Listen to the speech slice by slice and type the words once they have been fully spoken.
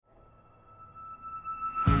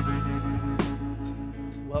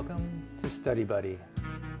Welcome to Study Buddy,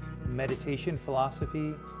 meditation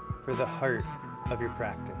philosophy for the heart of your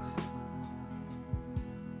practice.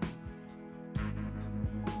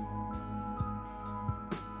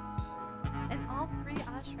 And all three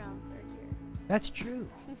ashrams are here. That's true.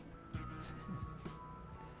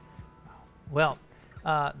 Well,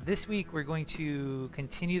 this week we're going to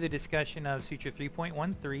continue the discussion of Sutra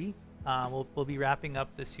 3.13. We'll be wrapping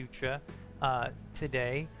up the sutra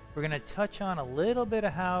today. We're going to touch on a little bit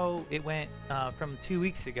of how it went from 2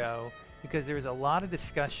 weeks ago, because there was a lot of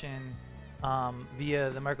discussion via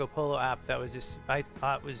the Marco Polo app that was I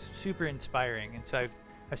thought was super inspiring. And so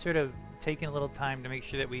I've sort of taken a little time to make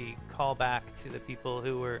sure that we call back to the people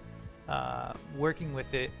who were working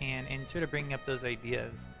with it and sort of bringing up those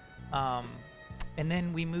ideas. And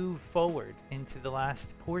then we move forward into the last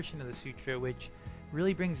portion of the sutra, which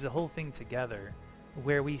really brings the whole thing together,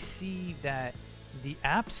 where we see that the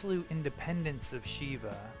absolute independence of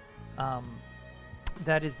Shiva,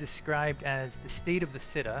 that is described as the state of the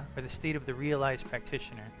Siddha, or the state of the realized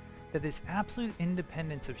practitioner, that this absolute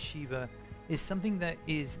independence of Shiva is something that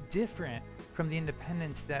is different from the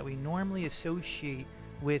independence that we normally associate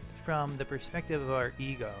with from the perspective of our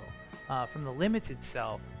ego. From the limited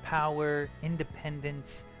self, power,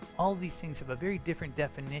 independence, all of these things have a very different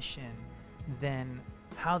definition than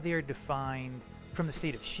how they are defined from the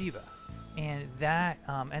state of Shiva. And that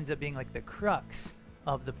ends up being like the crux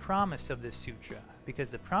of the promise of this sutra, because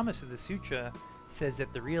the promise of the sutra says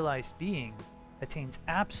that the realized being attains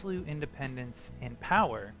absolute independence and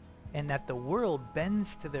power, and that the world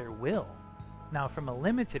bends to their will. Now, from a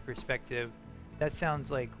limited perspective, that sounds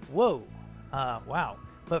like, whoa, wow.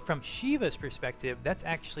 But from Shiva's perspective, that's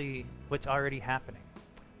actually what's already happening.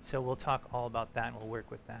 So we'll talk all about that, and we'll work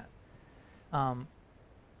with that.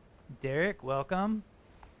 Derek, welcome.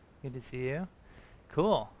 Good to see you.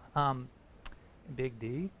 Cool. Big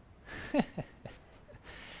D.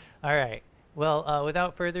 All right. Well,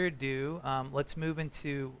 without further ado, let's move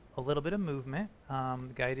into a little bit of movement,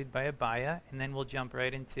 guided by Abhaya, and then we'll jump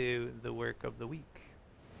right into the work of the week.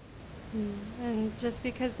 And just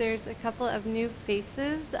because there's a couple of new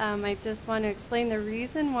faces, I just want to explain the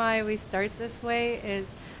reason why we start this way is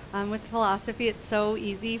with philosophy, it's so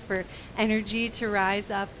easy for energy to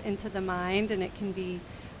rise up into the mind, and it can be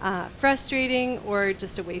frustrating or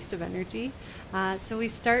just a waste of energy. So we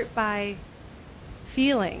start by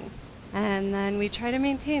feeling, and then we try to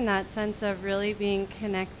maintain that sense of really being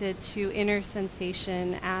connected to inner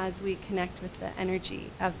sensation as we connect with the energy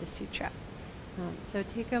of the sutra. So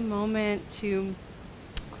take a moment to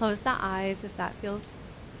close the eyes if that feels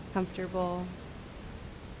comfortable.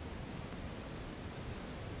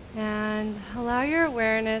 And allow your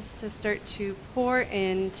awareness to start to pour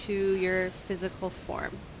into your physical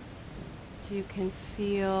form. So you can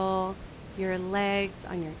feel your legs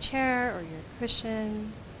on your chair or your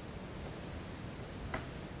cushion.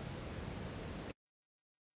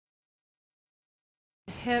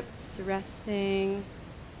 Hips resting,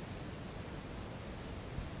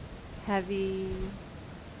 heavy,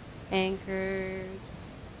 anchored.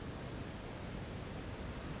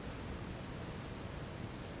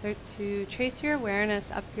 Start to trace your awareness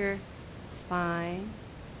up your spine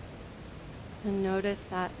and notice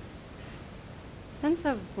that sense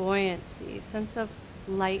of buoyancy, sense of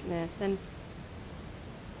lightness. And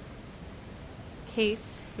in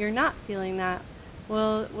case you're not feeling that,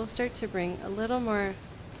 we'll start to bring a little more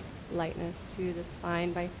lightness to the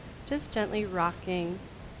spine by just gently rocking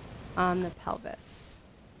on the pelvis,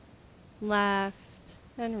 left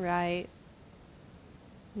and right.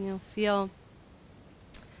 And you'll feel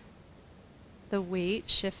the weight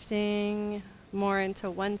shifting more into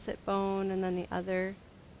one sit bone and then the other.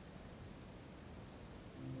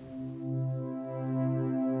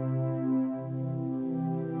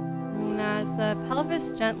 And as the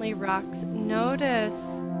pelvis gently rocks, notice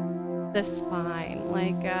the spine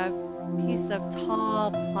like a piece of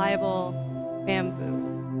tall, pliable bamboo.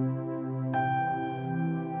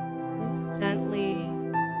 Just gently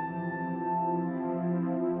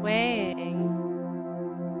swaying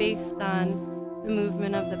based on the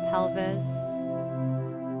movement of the pelvis.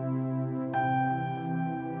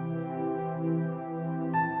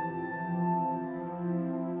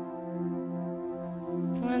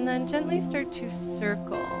 And then gently start to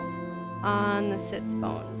circle on the sits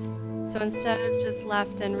bones. So instead of just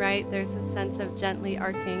left and right, there's a sense of gently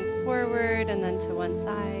arcing forward and then to one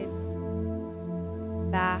side,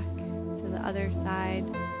 back to the other side.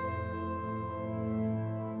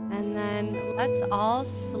 And then let's all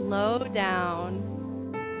slow down.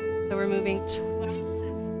 So we're moving twice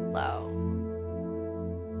as slow.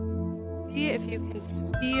 See if you can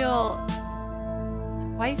feel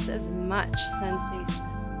twice as much sensation.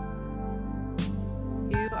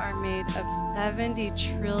 You are made of 70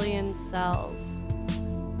 trillion cells.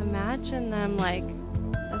 Imagine them like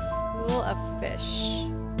a school of fish,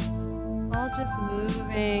 all just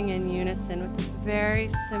moving in unison with this very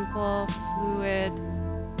simple, fluid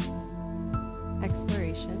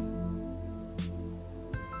exploration.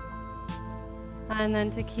 And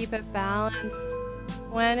then to keep it balanced,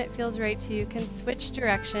 when it feels right to you, you can switch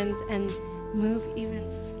directions and move even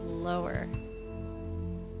slower.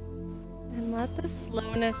 And let the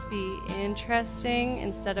slowness be interesting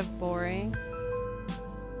instead of boring.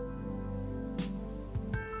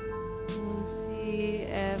 And see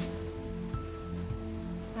if,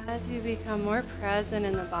 as you become more present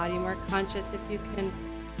in the body, more conscious, if you can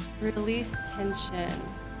release tension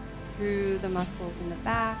through the muscles in the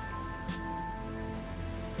back,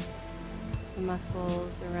 the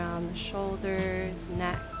muscles around the shoulders,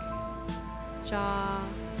 neck, jaw.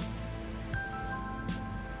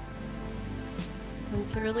 And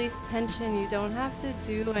to release tension, you don't have to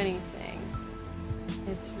do anything.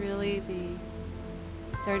 It's really the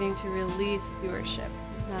starting to release doership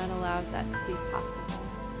that allows that to be possible.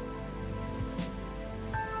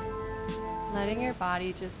 Letting your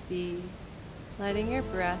body just be, letting your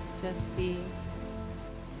breath just be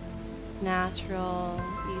natural,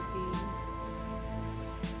 easy.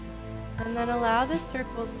 And then allow the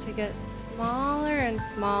circles to get smaller and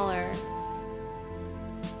smaller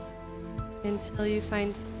until you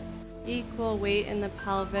find equal weight in the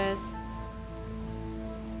pelvis.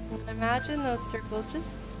 And imagine those circles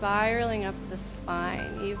just spiraling up the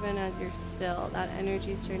spine, even as you're still. That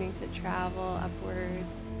energy starting to travel upward.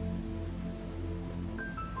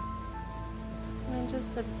 And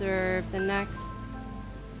just observe the next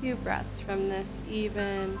few breaths from this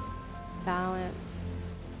even, balanced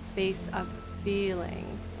space of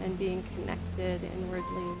feeling and being connected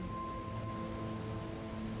inwardly.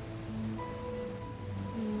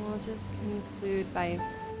 And we'll just conclude by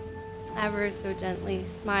ever so gently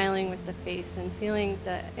smiling with the face and feeling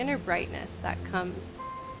the inner brightness that comes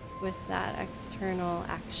with that external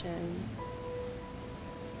action.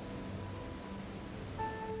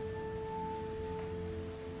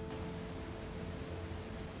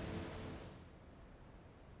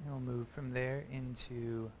 And we'll move from there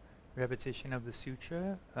into repetition of the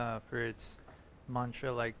sutra for its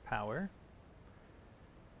mantra-like power.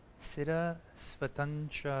 Siddha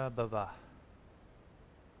Svatantra Bhava.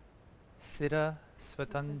 Siddha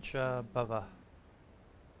Svatantra Bhava.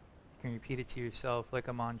 You can repeat it to yourself like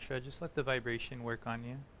a mantra. Just let the vibration work on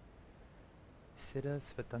you. Siddha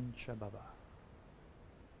Svatantra Bhava. Siddha Svatantra Bhava.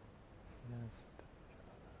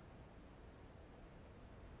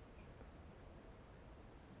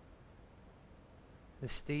 The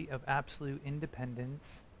state of absolute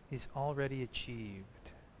independence is already achieved.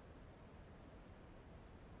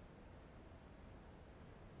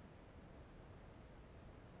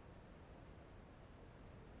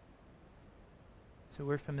 So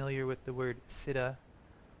we're familiar with the word Siddha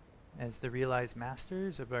as the realized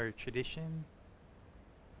masters of our tradition,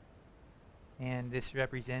 and this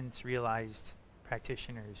represents realized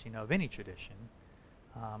practitioners, of any tradition.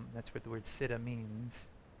 That's what the word Siddha means.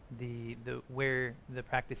 The where the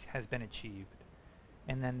practice has been achieved.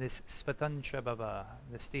 And then this Svatantra Bhava,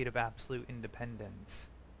 the state of absolute independence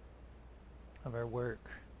of our work.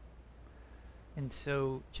 And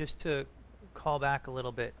so just to call back a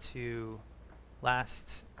little bit to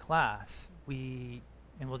last class,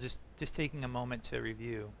 we'll just taking a moment to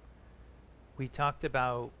review. We talked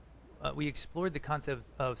about, we explored the concept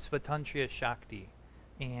of Svatantriya Shakti,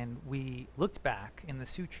 and we looked back in the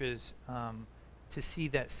sutras to see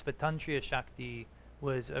that Svatantriya Shakti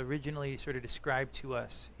was originally sort of described to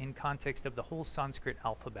us in context of the whole Sanskrit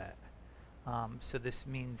alphabet. So this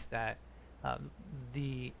means that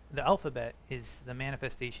the alphabet is the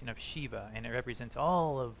manifestation of Shiva, and it represents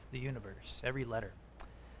all of the universe, every letter.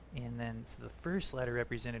 And then so the first letter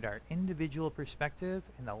represented our individual perspective,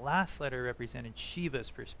 and the last letter represented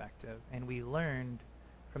Shiva's perspective. And we learned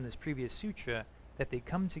from this previous sutra that they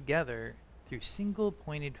come together through single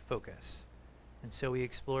pointed focus. And so we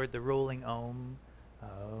explored the rolling Om,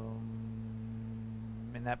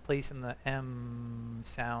 and that place in the M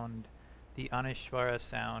sound, the Anuswara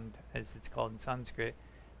sound, as it's called in Sanskrit,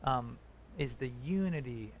 is the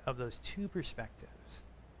unity of those two perspectives.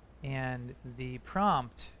 And the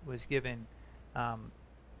prompt was given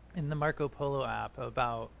in the Marco Polo app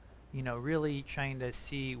about, really trying to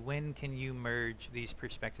see when can you merge these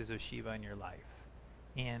perspectives of Shiva in your life.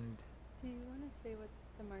 And do you want to say what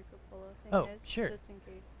the Marco Polo thing oh, is? Sure. Just in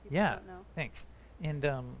case people Yeah, don't know. thanks. And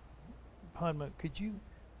Padma, could you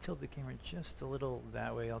tilt the camera just a little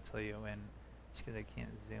that way, I'll tell you when, just because I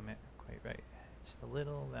can't zoom it quite right. Just a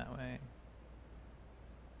little that way.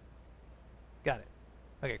 Got it.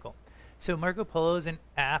 Okay, cool. So Marco Polo is an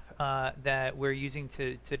app that we're using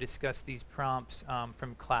to discuss these prompts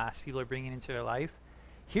from class people are bringing into their life.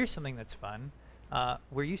 Here's something that's fun.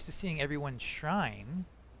 We're used to seeing everyone's shrine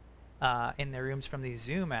in their rooms from the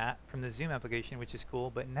Zoom application, which is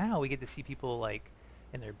cool. But now we get to see people like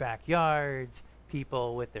in their backyards,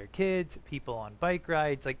 people with their kids, people on bike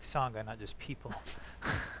rides, like Sangha, not just people.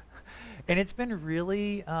 And it's been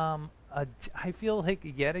really, I feel like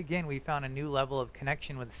yet again we found a new level of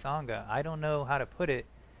connection with Sangha. I don't know how to put it.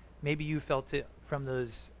 Maybe you felt it from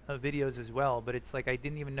those videos as well, but it's like I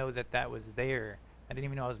didn't even know that that was there. I didn't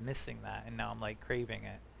even know I was missing that, and now I'm like craving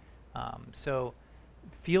it. So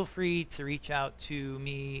feel free to reach out to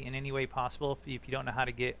me in any way possible if you don't know how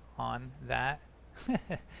to get on that.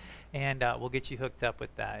 And we'll get you hooked up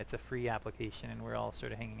with that. It's a free application, and we're all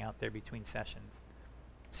sort of hanging out there between sessions.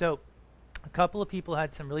 So a couple of people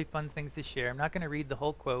had some really fun things to share. I'm not going to read the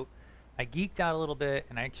whole quote. I geeked out a little bit,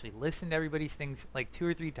 and I actually listened to everybody's things like 2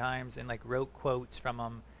 or 3 times and like wrote quotes from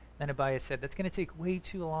them. Then Abaya said, that's going to take way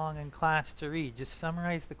too long in class to read. Just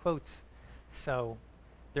summarize the quotes. So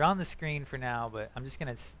they're on the screen for now, but I'm just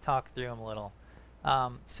going to talk through them a little.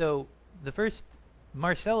 So the first,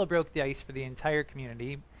 Marcella broke the ice for the entire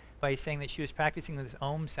community by saying that she was practicing this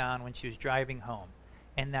Om sound when she was driving home,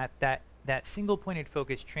 and that single-pointed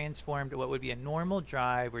focus transformed what would be a normal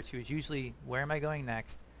drive where she was usually, where am I going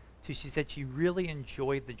next, to she said she really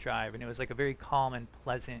enjoyed the drive, and it was like a very calm and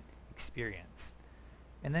pleasant experience.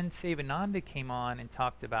 And then Sevananda came on and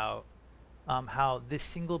talked about how this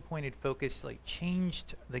single-pointed focus like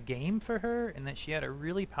changed the game for her, and that she had a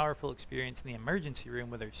really powerful experience in the emergency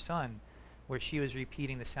room with her son, where she was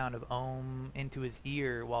repeating the sound of Om into his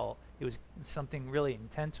ear while it was something really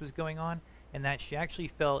intense was going on, and that she actually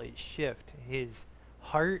felt it shift. His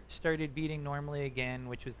heart started beating normally again,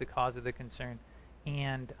 which was the cause of the concern,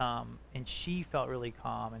 and she felt really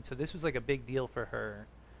calm. And so this was like a big deal for her.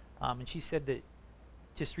 And she said that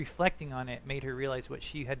just reflecting on it made her realize what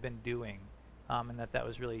she had been doing, and that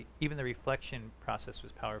was really, even the reflection process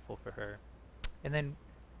was powerful for her. And then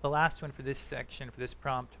the last one for this section, for this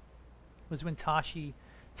prompt, was when Tashi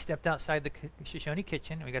stepped outside the Shoshone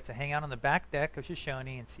kitchen. We got to hang out on the back deck of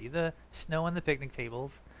Shoshone and see the snow on the picnic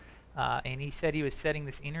tables. And he said he was setting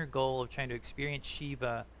this inner goal of trying to experience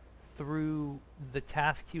Shiva through the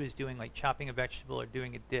task he was doing, like chopping a vegetable or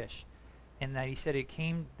doing a dish. And that he said it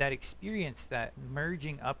came, that experience, that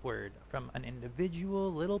merging upward from an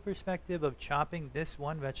individual little perspective of chopping this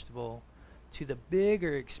one vegetable to the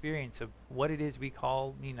bigger experience of what it is we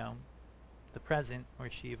call, the present or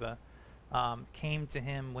Shiva. Came to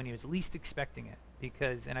him when he was least expecting it,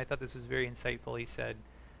 because, and I thought this was very insightful, he said,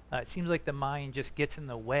 it seems like the mind just gets in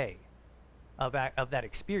the way of that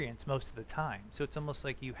experience most of the time. So it's almost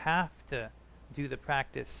like you have to do the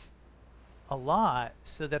practice a lot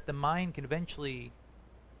so that the mind can eventually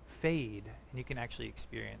fade and you can actually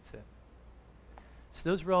experience it. So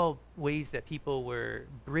those were all ways that people were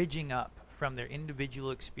bridging up from their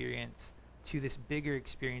individual experience to this bigger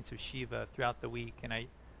experience of Shiva throughout the week, and I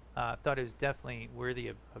thought it was definitely worthy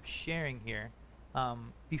of sharing here.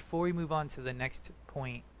 Before we move on to the next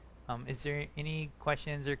point, is there any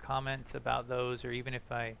questions or comments about those, or even if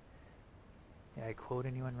did I quote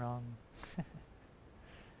anyone wrong?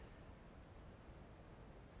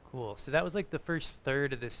 Cool. So that was like the first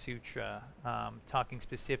third of this sutra, talking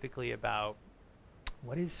specifically about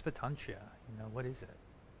what is Svatantra, what is it?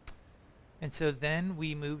 And so then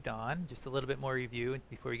we moved on, just a little bit more review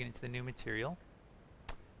before we get into the new material.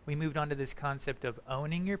 We moved on to this concept of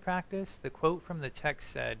owning your practice. The quote from the text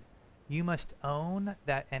said, "You must own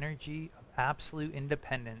that energy of absolute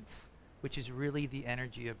independence, which is really the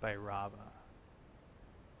energy of Bhairava."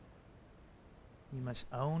 You must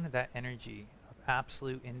own that energy of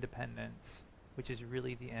absolute independence, which is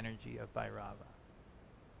really the energy of Bhairava.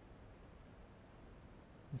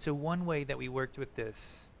 And so one way that we worked with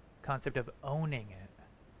this concept of owning it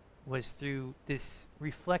was through this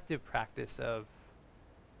reflective practice of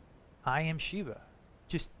I am Shiva.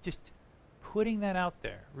 Just putting that out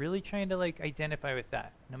there, really trying to like identify with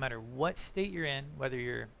that. No matter what state you're in, whether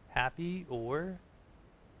you're happy or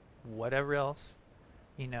whatever else,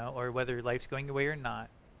 or whether life's going away or not,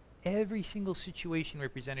 every single situation we're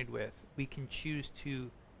presented with, we can choose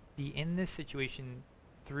to be in this situation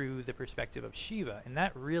through the perspective of Shiva. And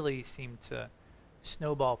that really seemed to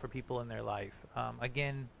snowball for people in their life.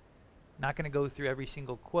 Again, not going to go through every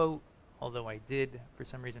single quote, although I did, for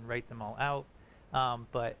some reason, write them all out.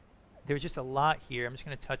 But there's just a lot here. I'm just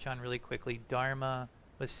going to touch on really quickly. Dharma,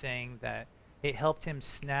 was saying that it helped him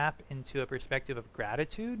snap into a perspective of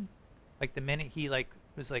gratitude. Like the minute he like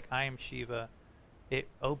was like, I am Shiva, it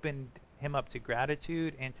opened him up to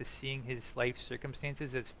gratitude and to seeing his life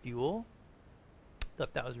circumstances as fuel.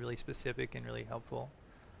 Thought that was really specific and really helpful.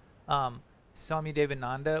 Swami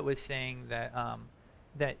Devananda was saying that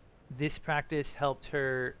that this practice helped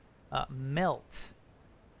her melt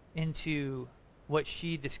into what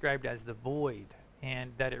she described as the void,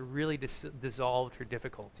 and that it really dissolved her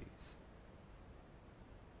difficulties.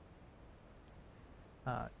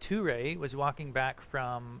 Ture was walking back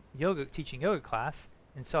from teaching yoga class,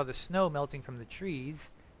 and saw the snow melting from the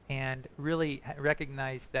trees, and really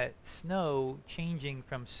recognized that snow changing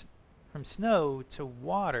from snow to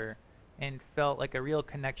water, and felt like a real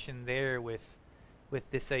connection there with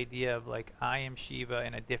this idea of like, I am Shiva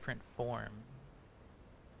in a different form.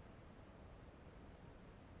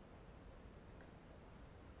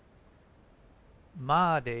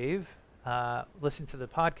 Mahadev listened to the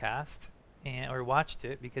podcast or watched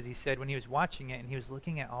it, because he said when he was watching it and he was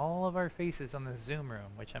looking at all of our faces on the Zoom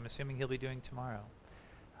room, which I'm assuming he'll be doing tomorrow.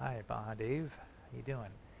 Hi, Mahadev. How you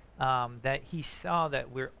doing? That he saw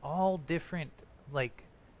that we're all different, like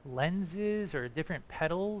lenses or different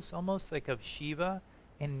petals almost like of Shiva,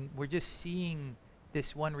 and we're just seeing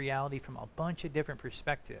this one reality from a bunch of different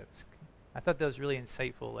perspectives. I thought that was really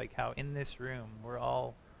insightful, like how in this room we're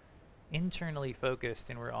all internally focused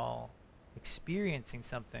and we're all experiencing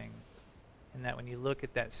something, and that when you look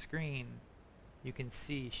at that screen you can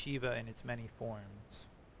see Shiva in its many forms.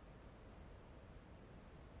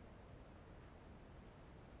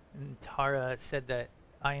 And Tara said that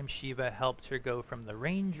I am Shiva helped her go from the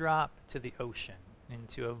raindrop to the ocean, and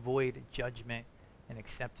to avoid judgment and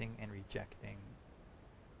accepting and rejecting.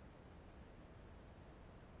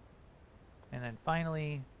 And then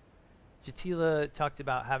finally, Jatila talked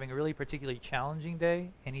about having a really particularly challenging day,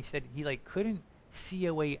 and he said he like couldn't see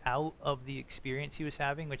a way out of the experience he was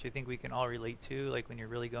having, which I think we can all relate to, like when you're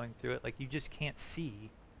really going through it, like you just can't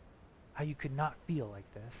see how you could not feel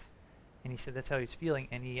like this. And he said that's how he's feeling,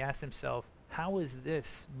 and he asked himself, how is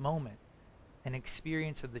this moment an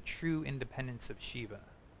experience of the true independence of Shiva?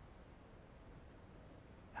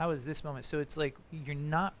 How is this moment? So it's like you're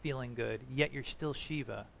not feeling good, yet you're still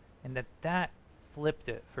Shiva, and that flipped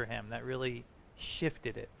it for him. That really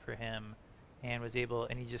shifted it for him, and was able,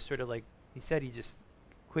 and he just sort of like, he said he just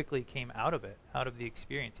quickly came out of it, out of the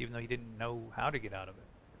experience, even though he didn't know how to get out of it.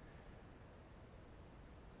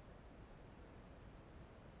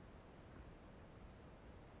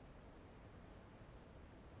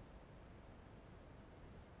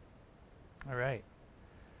 All right.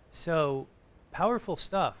 So, powerful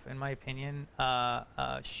stuff, in my opinion.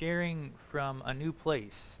 Sharing from a new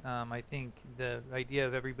place. I think the idea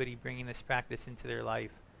of everybody bringing this practice into their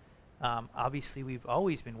life, obviously we've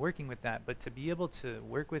always been working with that, but to be able to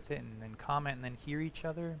work with it and then comment and then hear each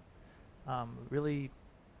other, really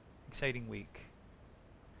exciting week.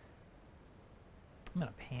 I'm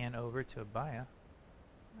going to pan over to Abaya.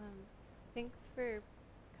 Thanks for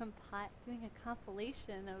doing a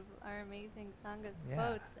compilation of our amazing Sangha's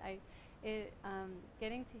quotes.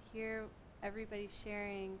 Getting to hear everybody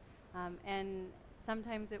sharing, and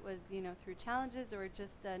sometimes it was, through challenges or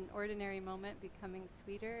just an ordinary moment becoming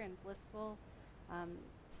sweeter and blissful.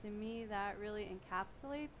 To me, that really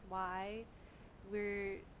encapsulates why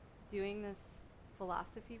we're doing this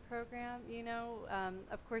philosophy program.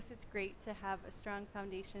 Of course, it's great to have a strong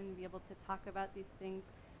foundation, be able to talk about these things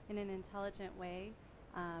in an intelligent way.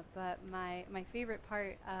 But my favorite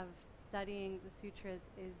part of studying the sutras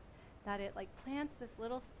is that it like plants this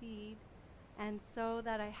little seed, and so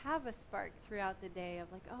that I have a spark throughout the day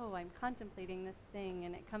of like, oh, I'm contemplating this thing,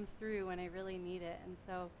 and it comes through when I really need it. And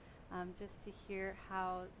so just to hear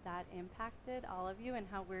how that impacted all of you, and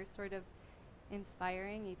how we're sort of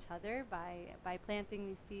inspiring each other by planting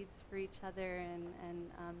these seeds for each other, and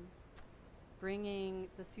bringing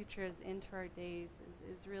the sutras into our days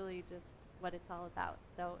is really just what it's all about.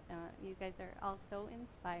 So you guys are all so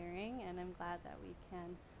inspiring, and I'm glad that we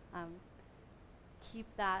can keep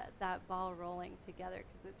that ball rolling together,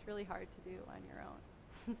 because it's really hard to do on your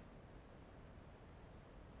own.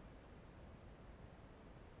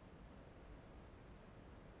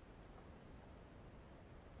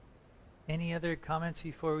 Any other comments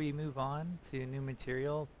before we move on to new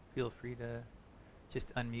material? Feel free to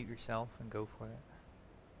just unmute yourself and go for it.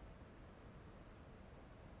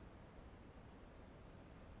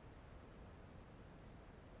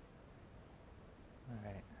 All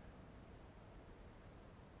right.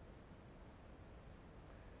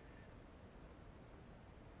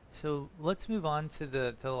 So let's move on to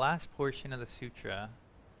the last portion of the sutra.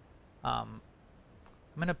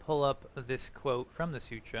 I'm going to pull up this quote from the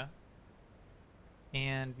sutra.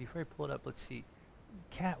 And before I pull it up, let's see.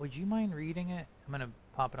 Kat, would you mind reading it? I'm going to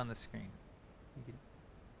pop it on the screen.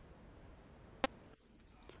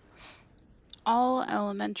 All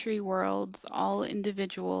elementary worlds, all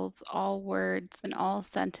individuals, all words, and all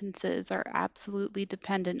sentences are absolutely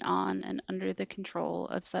dependent on and under the control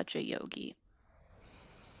of such a yogi.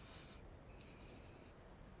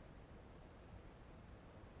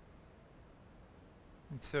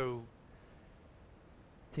 And so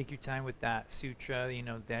take your time with that sutra.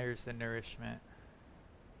 There's the nourishment,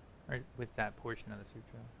 or with that portion of the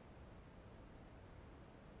sutra.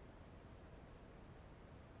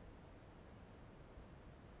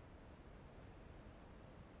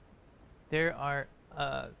 There are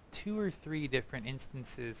 2 or 3 different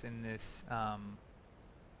instances in this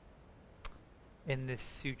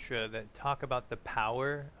sutra that talk about the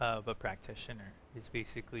power of a practitioner. Is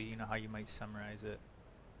basically how you might summarize it.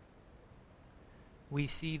 We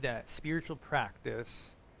see that spiritual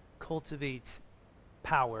practice cultivates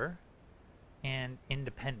power and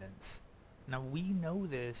independence. Now we know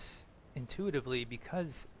this intuitively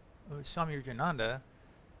because Swami Rajananda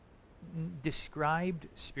described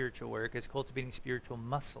spiritual work as cultivating spiritual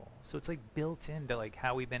muscle. So it's like built into like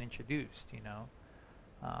how we've been introduced,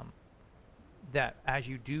 that as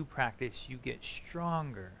you do practice, you get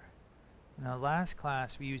stronger. In the last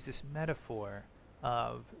class, we used this metaphor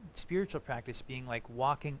of spiritual practice being like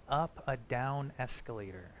walking up a down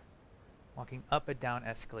escalator. Walking up a down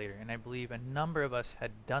escalator. And I believe a number of us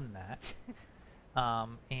had done that.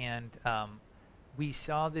 We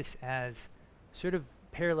saw this as sort of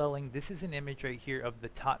paralleling, this is an image right here of the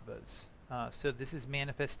tattvas. So this is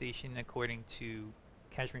manifestation according to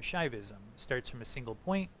Kashmir Shaivism. Starts from a single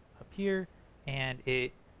point up here, and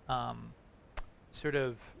it sort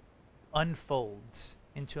of unfolds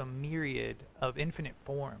into a myriad of infinite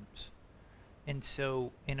forms. And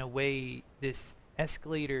so in a way, this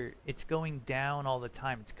escalator, it's going down all the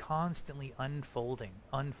time. It's constantly unfolding,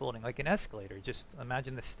 like an escalator. Just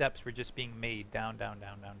imagine the steps were just being made down, down,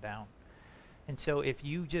 down, down, down. And so if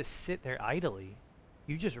you just sit there idly,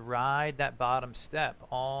 you just ride that bottom step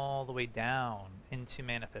all the way down into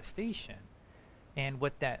manifestation. And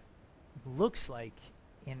what that looks like,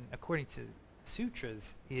 according to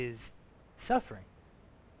sutras, is suffering.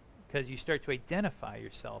 Because you start to identify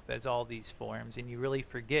yourself as all these forms, and you really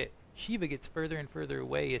forget. Shiva gets further and further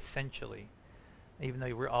away, essentially. Even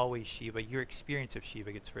though we're always Shiva, your experience of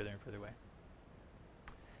Shiva gets further and further away.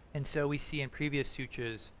 And so we see in previous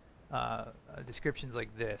sutras descriptions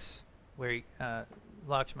like this, where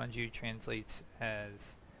Lakshmanju translates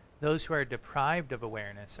as, those who are deprived of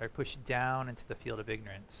awareness are pushed down into the field of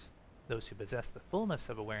ignorance. Those who possess the fullness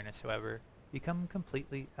of awareness, however, become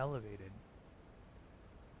completely elevated.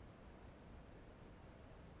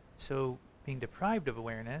 So being deprived of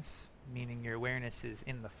awareness, meaning your awareness is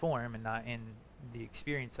in the form and not in the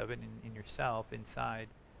experience of it in yourself, inside,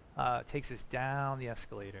 takes us down the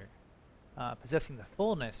escalator. Possessing the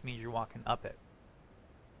fullness means you're walking up it.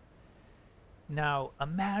 Now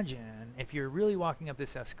imagine if you're really walking up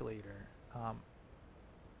this escalator,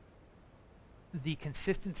 the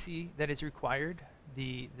consistency that is required,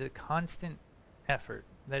 the constant effort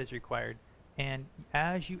that is required. And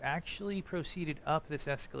as you actually proceeded up this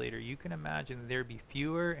escalator, you can imagine there'd be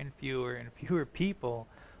fewer and fewer and fewer people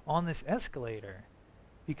on this escalator,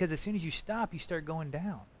 because as soon as you stop, you start going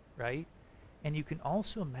down, right? And you can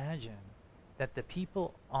also imagine that the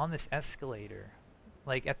people on this escalator,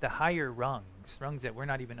 like at the higher rungs that we're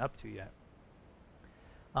not even up to yet,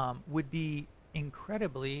 would be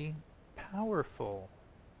incredibly powerful,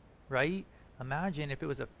 right? Imagine if it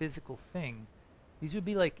was a physical thing. These would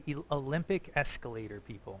be like Olympic escalator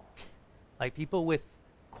people, like people with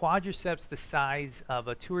quadriceps the size of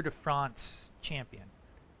a Tour de France champion,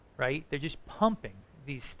 right? They're just pumping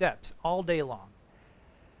these steps all day long.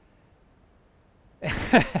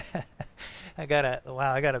 I got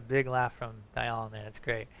a big laugh from Dayal there. That's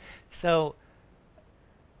great. So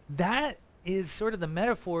that is sort of the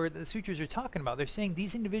metaphor that the sutras are talking about. They're saying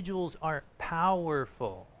these individuals are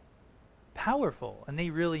powerful, and they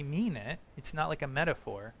really mean it. It's not like a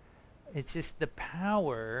metaphor. It's just the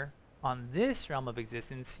power on this realm of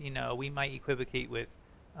existence. We might equivocate with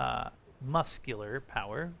muscular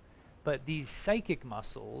power, but these psychic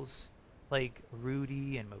muscles, like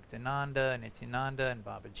Rudy and Muktananda and Nityananda and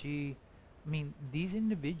Babaji, these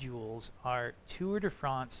individuals are Tour de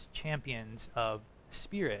France champions of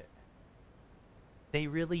spirit. They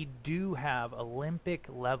really do have Olympic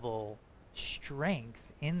level strength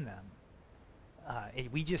in them.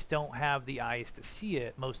 We just don't have the eyes to see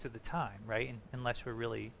it most of the time, right? Unless we're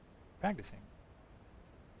really practicing.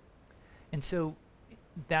 And so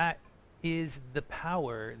that is the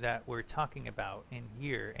power that we're talking about in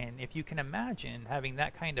here. And if you can imagine having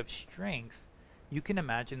that kind of strength, you can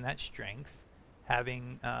imagine that strength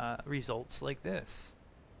having results like this,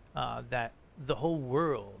 that the whole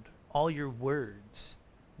world, all your words,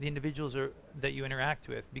 the individuals that you interact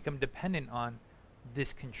with become dependent on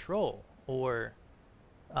this control, or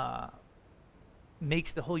uh,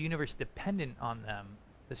 makes the whole universe dependent on them.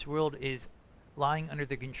 This world is lying under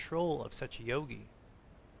the control of such a yogi.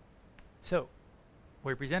 So,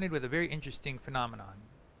 we're presented with a very interesting phenomenon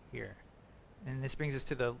here, and this brings us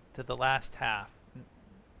to the last half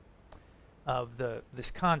of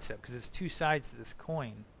this concept, because there's two sides to this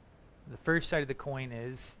coin. The first side of the coin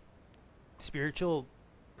is spiritual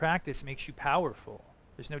practice makes you powerful.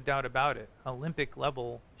 There's no doubt about it. Olympic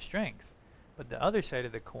level strength. But the other side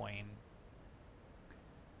of the coin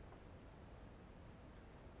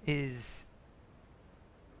is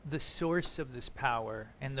the source of this power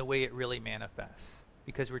and the way it really manifests.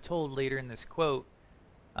 Because we're told later in this quote,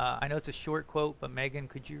 I know it's a short quote, but Megan,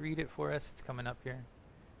 could you read it for us? It's coming up here.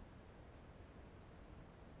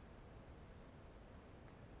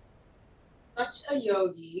 Such a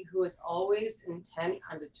yogi who is always intent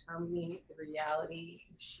on determining the reality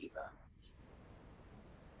of Shiva.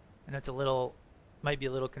 And it's might be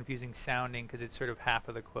a little confusing sounding because it's sort of half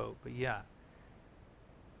of the quote, but yeah.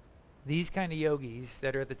 These kind of yogis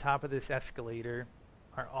that are at the top of this escalator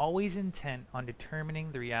are always intent on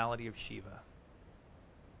determining the reality of Shiva.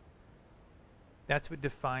 That's what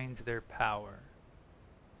defines their power.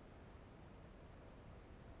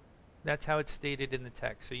 That's how it's stated in the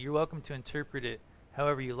text. So you're welcome to interpret it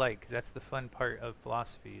however you like, because that's the fun part of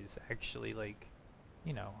philosophy, is actually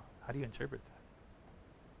how do you interpret that?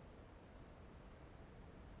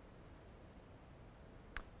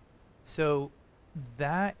 So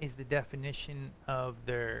that is the definition of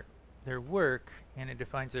their work, and it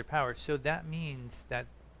defines their power. So that means that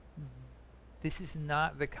this is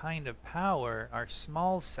not the kind of power our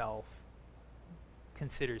small self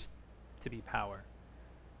considers to be power.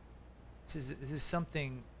 This is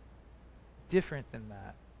something different than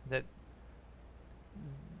that. That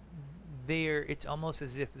it's almost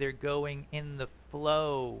as if they're going in the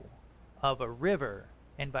flow of a river,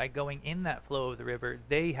 and by going in that flow of the river,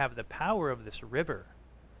 they have the power of this river,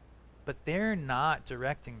 but they're not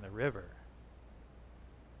directing the river.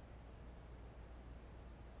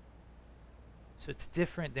 So it's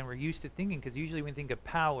different than we're used to thinking, because usually when we think of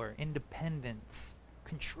power, independence,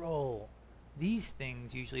 control, these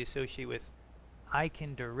things usually associate with, I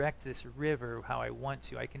can direct this river how I want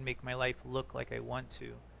to. I can make my life look like I want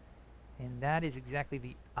to. And that is exactly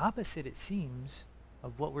the opposite, it seems,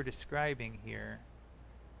 of what we're describing here.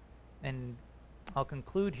 And I'll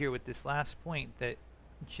conclude here with this last point, that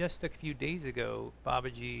just a few days ago,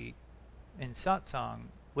 Babaji in Satsang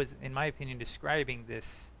was, in my opinion, describing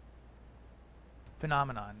this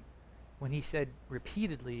phenomenon when he said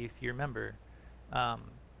repeatedly, if you remember,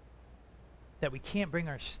 that we can't bring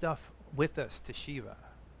our stuff with us to Shiva.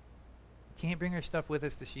 We can't bring our stuff with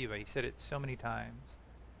us to Shiva. He said it so many times.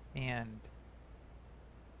 And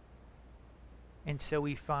so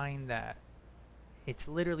we find that it's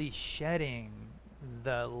literally shedding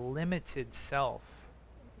the limited self,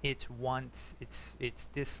 its wants, its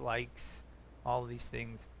dislikes, all of these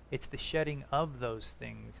things. It's the shedding of those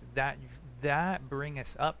things that bring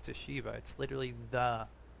us up to Shiva. It's literally the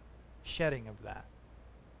shedding of that.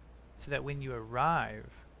 So that when you arrive,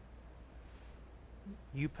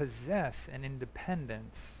 you possess an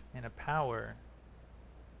independence and a power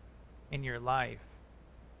in your life,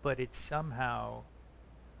 but it's somehow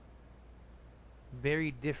very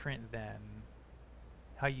different than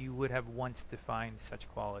how you would have once defined such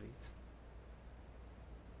qualities.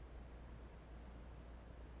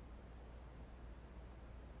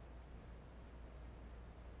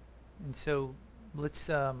 And so let's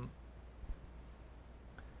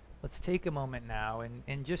take a moment now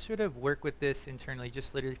and just sort of work with this internally,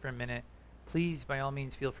 just literally for a minute. Please, by all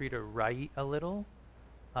means, feel free to write a little,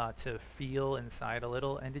 to feel inside a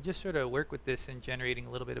little, and to just sort of work with this in generating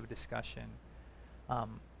a little bit of a discussion.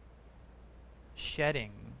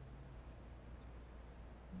 Shedding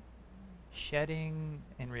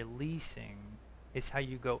and releasing is how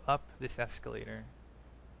you go up this escalator.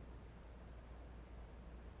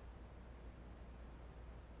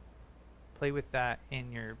 Play with that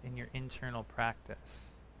in your internal practice.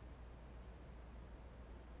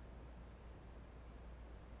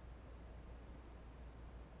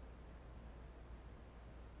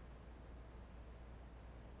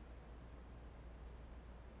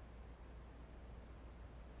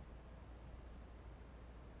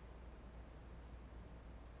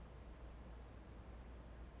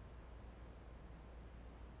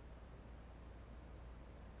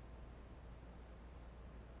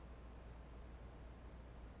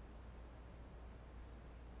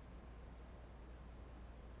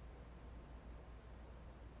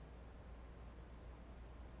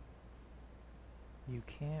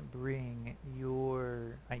 you can't bring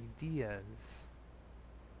your ideas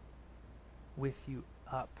with you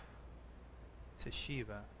up to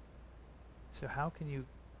Shiva. So how can you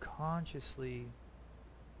consciously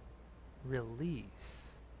release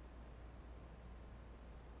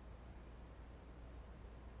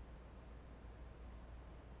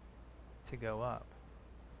to go up?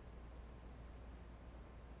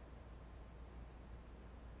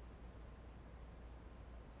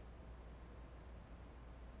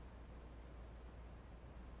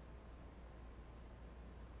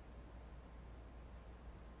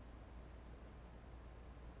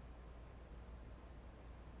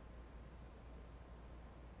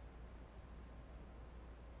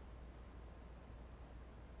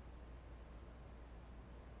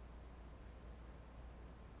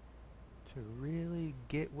 To really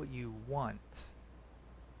get what you want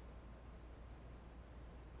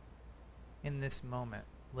in this moment,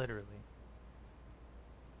 literally.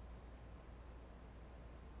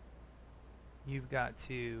 You've got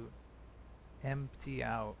to empty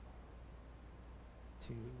out,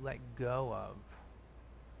 to let go of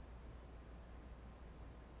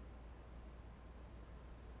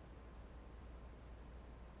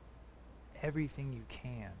everything you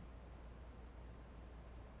can.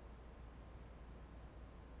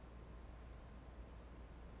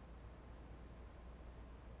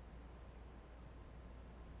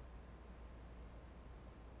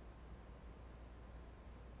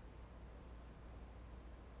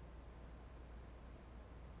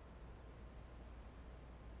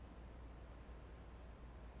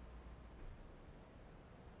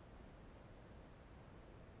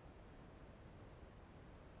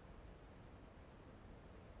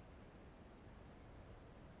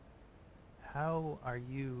 How are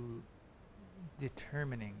you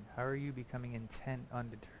determining, how are you becoming intent on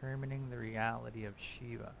determining the reality of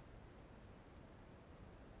Shiva?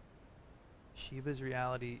 Shiva's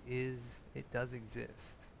reality is, it does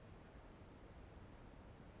exist.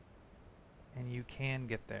 And you can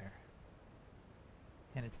get there.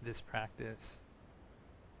 And it's this practice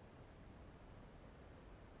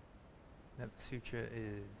that the sutra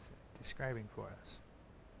is describing for us.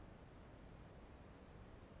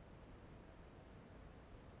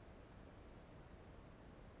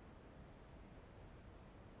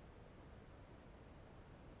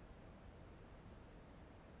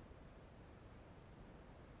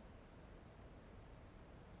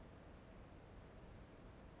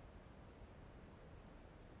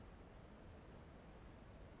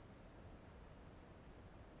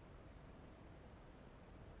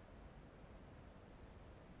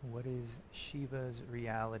 What is Shiva's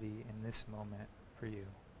reality in this moment for you?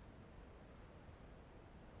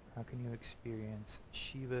 How can you experience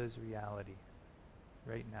Shiva's reality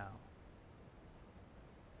right now?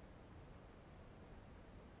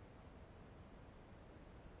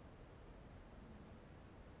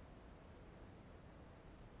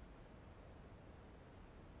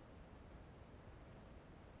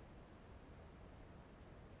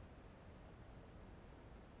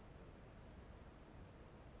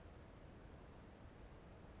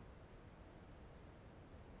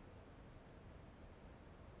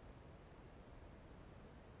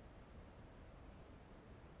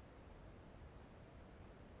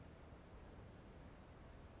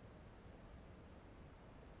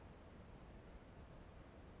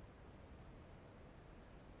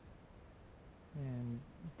 And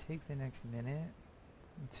take the next minute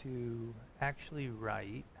to actually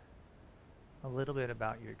write a little bit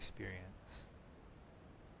about your experience.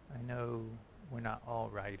 I know we're not all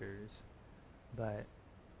writers, but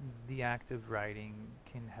the act of writing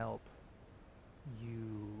can help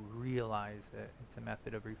you realize that it's a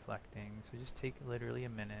method of reflecting. So just take literally a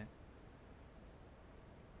minute.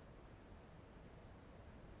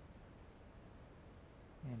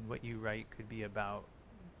 And what you write could be about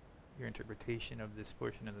your interpretation of this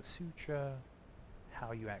portion of the sutra,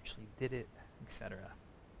 how you actually did it, etc.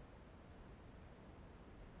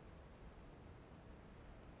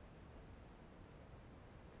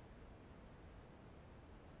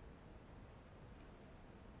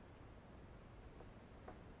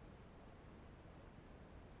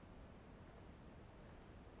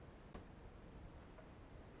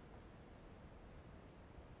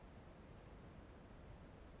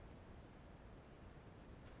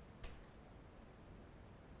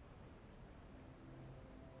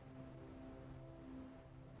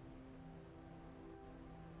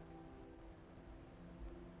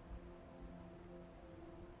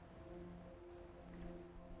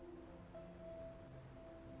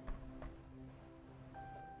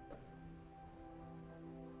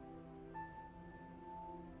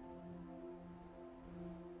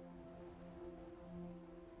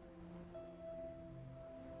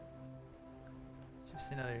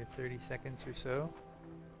 Just another 30 seconds or so.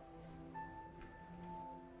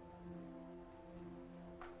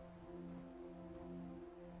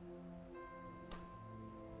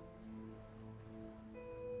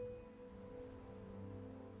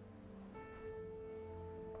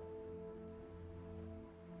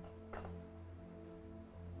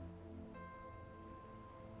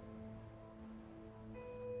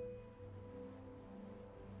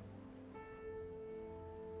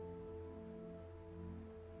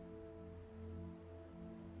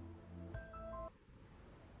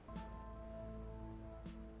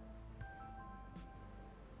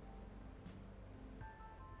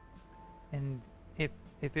 And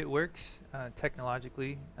if it works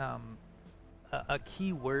technologically, a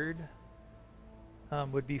key word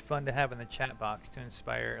would be fun to have in the chat box to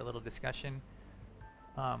inspire a little discussion,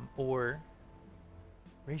 or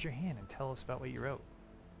raise your hand and tell us about what you wrote,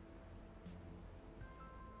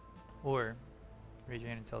 or raise your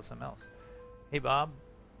hand and tell us something else. Hey, Bob.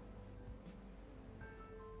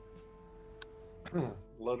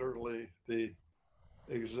 Literally, the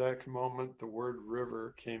exact moment the word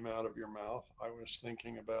river came out of your mouth, I was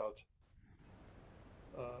thinking about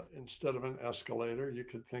instead of an escalator, you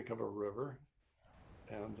could think of a river,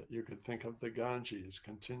 and you could think of the Ganges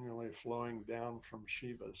continually flowing down from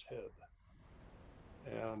Shiva's head.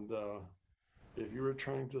 And if you were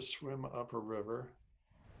trying to swim up a river,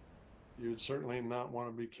 you'd certainly not want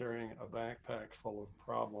to be carrying a backpack full of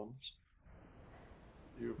problems.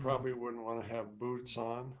 You probably wouldn't want to have boots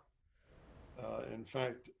on. In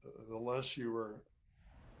fact, the less you were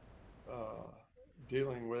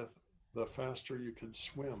dealing with, the faster you could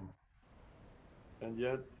swim. And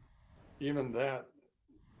yet, even that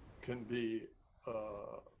can be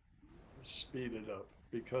speeded up,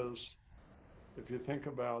 because if you think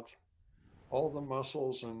about all the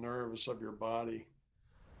muscles and nerves of your body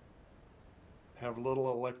have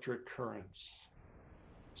little electric currents.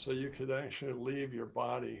 So you could actually leave your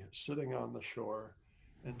body sitting on the shore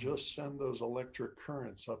and just send those electric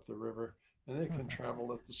currents up the river, and they can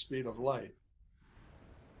travel at the speed of light.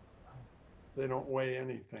 They don't weigh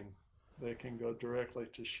anything. They can go directly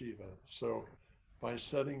to Shiva. So by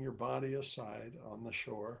setting your body aside on the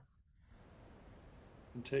shore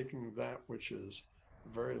and taking that which is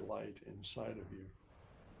very light inside of you,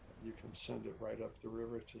 you can send it right up the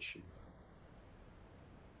river to Shiva.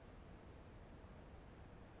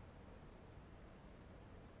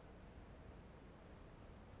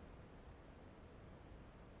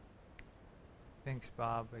 Thanks,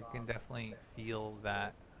 Bob. I can definitely feel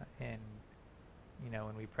that in,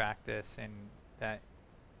 when we practice, and that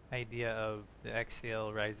idea of the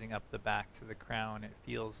exhale rising up the back to the crown. It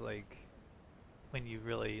feels like when you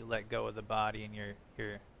really let go of the body and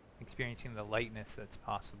you're experiencing the lightness that's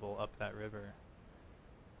possible up that river.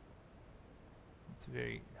 It's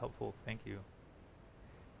very helpful. Thank you.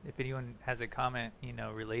 If anyone has a comment,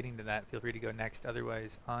 relating to that, feel free to go next.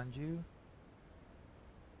 Otherwise, Anju.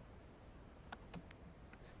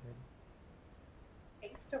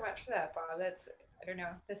 Thanks so much for that, Bob. That's, I don't know,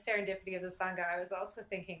 the serendipity of the Sangha. I was also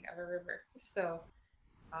thinking of a river. So,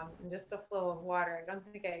 and just the flow of water. I don't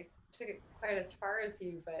think I took it quite as far as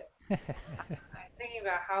you, but I was thinking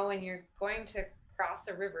about how when you're going to cross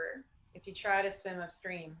a river, if you try to swim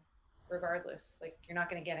upstream, regardless, like you're not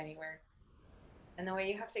going to get anywhere. And the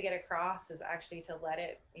way you have to get across is actually to let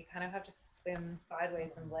it, you kind of have to swim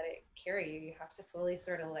sideways and let it carry you. You have to fully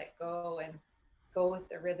sort of let go and go with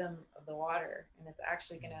the rhythm of the water. And it's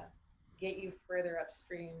actually going to get you further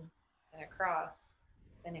upstream and across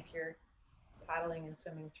than if you're paddling and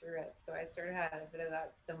swimming through it. So I sort of had a bit of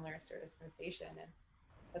that similar sort of sensation. And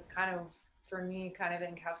that's kind of, for me, kind of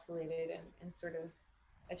encapsulated in sort of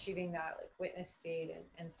achieving that like witness state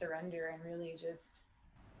and surrender, and really just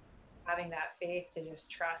having that faith to just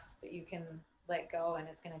trust that you can let go, and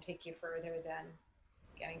it's going to take you further than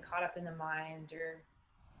getting caught up in the mind or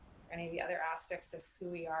any of the other aspects of who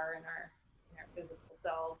we are in our physical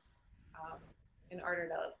selves, in order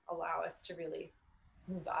to allow us to really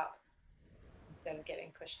move up instead of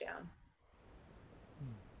getting pushed down.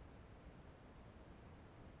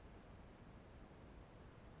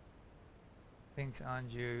 Thanks,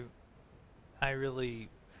 Anju. I really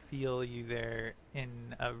feel you there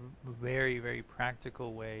in a very, very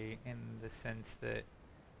practical way, in the sense that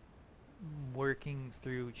working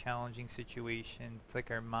through challenging situations, it's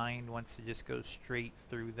like our mind wants to just go straight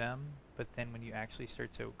through them, but then when you actually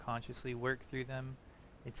start to consciously work through them,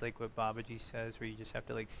 it's like what Babaji says, where you just have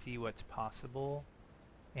to like see what's possible.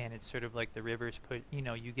 And it's sort of like the rivers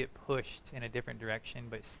you get pushed in a different direction,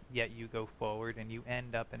 but yet you go forward and you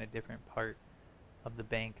end up in a different part of the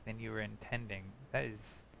bank than you were intending. That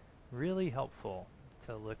is really helpful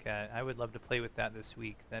to look at. I would love to play with that this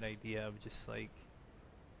week. That idea of just like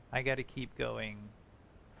I got to keep going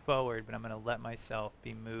forward, but I'm going to let myself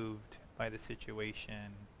be moved by the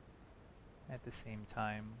situation at the same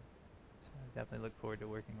time. So I definitely look forward to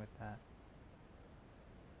working with that.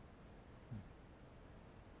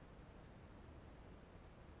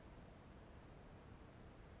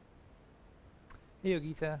 Hey,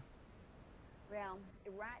 Yogita. Well,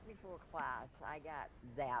 right before class, I got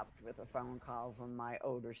zapped with a phone call from my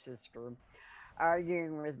older sister,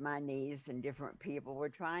 arguing with my niece and different people. We're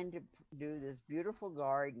trying to do this beautiful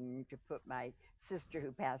garden to put my sister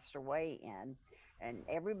who passed away in, and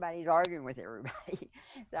everybody's arguing with everybody.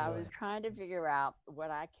 So I was Boy. trying to figure out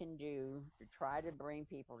what I can do to try to bring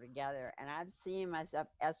people together. And I've seen myself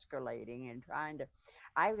escalating and trying to,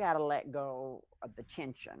 I've got to let go of the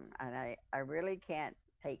tension. And I really can't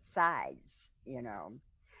take sides, you know.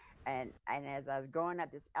 And as I was going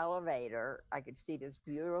up this elevator, I could see this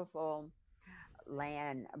beautiful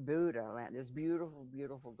land, Buddha land, this beautiful,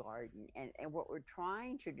 beautiful garden. And what we're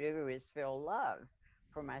trying to do is feel love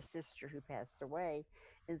for my sister who passed away.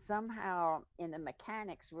 And somehow in the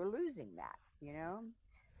mechanics, we're losing that, you know?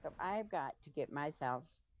 So I've got to get myself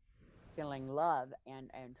feeling love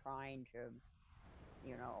and trying to,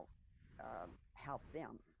 you know, help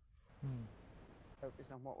them Hmm.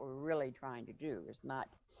 focus on what we're really trying to do. It's not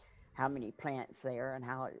how many plants there and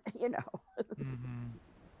how, you know, Mm-hmm.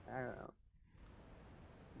 I don't know.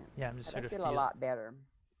 Yeah. Yeah, I'm just But I sort of feel a lot better.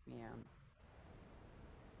 Yeah.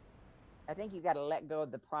 I think you got to let go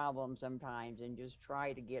of the problem sometimes and just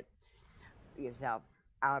try to get yourself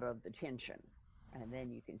out of the tension, and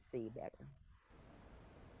then you can see better.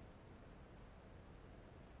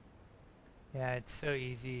 Yeah, it's so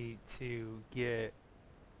easy to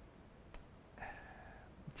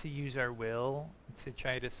use our will to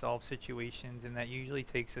try to solve situations, and that usually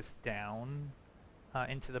takes us down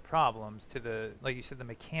into the problems, to the, like you said, the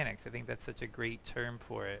mechanics. I think that's such a great term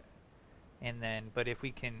for it. And then, but if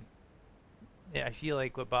we can, yeah, I feel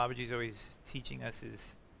like what Babaji's always teaching us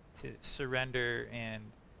is to surrender and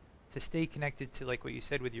to stay connected to, like what you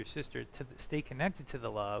said with your sister, to stay connected to the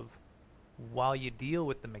love while you deal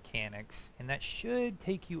with the mechanics, and that should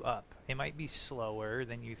take you up. It might be slower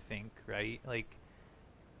than you think, right? Like,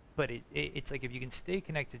 but it's like if you can stay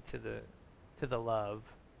connected to the love,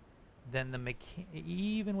 then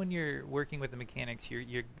even when you're working with the mechanics,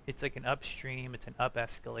 you're it's like an upstream, it's an up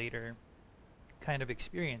escalator kind of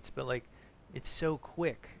experience. But like, it's so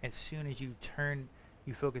quick as soon as you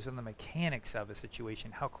focus on the mechanics of a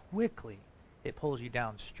situation, how quickly it pulls you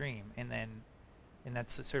downstream, and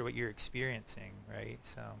that's sort of what you're experiencing, right?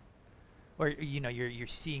 So, or you're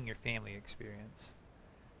seeing your family experience.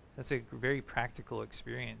 So that's a very practical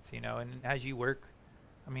experience, and as you work,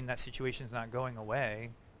 I mean, that situation's not going away.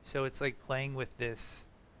 So it's like playing with this.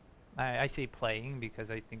 I say playing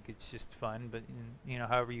because I think it's just fun, but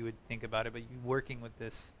however you would think about it, but you working with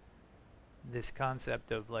this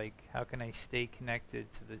concept of like, how can I stay connected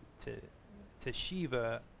to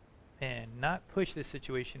Shiva and not push the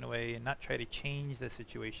situation away and not try to change the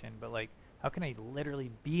situation, but like, how can I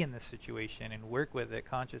literally be in this situation and work with it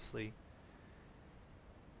consciously?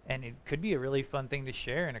 And it could be a really fun thing to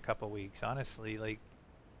share in a couple weeks, honestly. Like,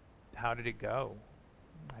 how did it go?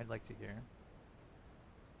 I'd like to hear.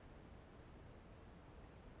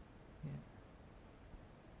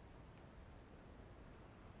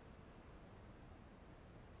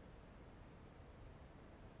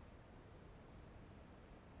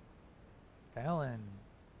 Yeah. Ellen.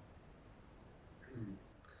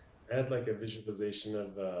 I had like a visualization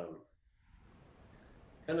of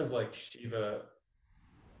kind of like Shiva,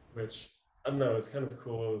 which I don't know, it was kind of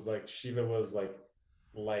cool. It was like Shiva was like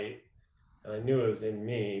light, and I knew it was in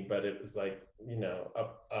me, but it was like,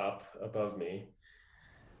 up above me.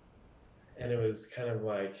 And it was kind of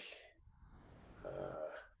like,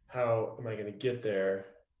 how am I going to get there?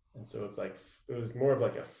 And so it's like, it was more of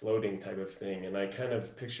like a floating type of thing. And I kind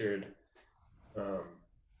of pictured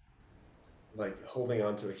like holding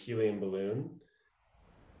onto a helium balloon.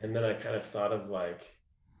 And then I kind of thought of like,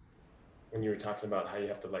 when you were talking about how you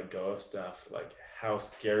have to let go of stuff, like how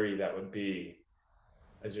scary that would be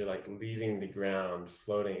as you're like leaving the ground,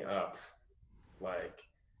 floating up, like,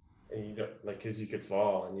 and you don't, like, cause you could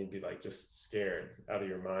fall and you'd be like just scared out of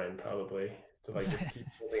your mind probably to like just keep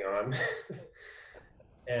holding on.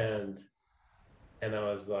 and I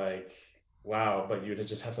was like, wow, but you'd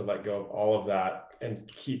just have to let go of all of that and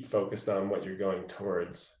keep focused on what you're going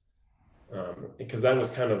towards. Because that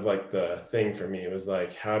was kind of like the thing for me. It was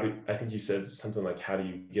like, I think you said something like, how do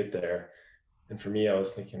you get there? And for me, I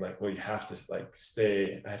was thinking like, well, you have to like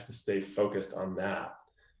I have to stay focused on that.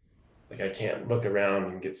 like I can't look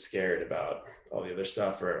around and get scared about all the other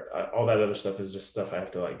stuff, or all that other stuff is just stuff I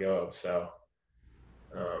have to let go of. So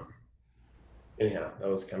anyhow, that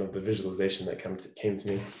was kind of the visualization that came to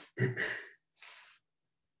me.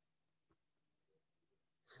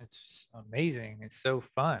 It's amazing. It's so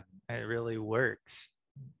fun. It really works.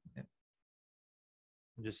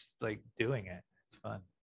 Just like doing it. It's fun.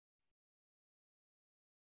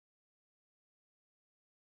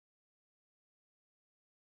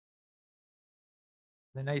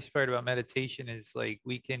 The nice part about meditation is like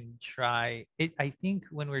we can try it. I think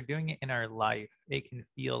when we're doing it in our life, it can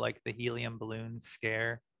feel like the helium balloon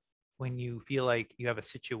scare when you feel like you have a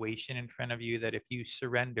situation in front of you that if you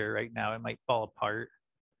surrender right now, it might fall apart.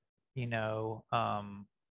 You know,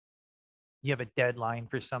 you have a deadline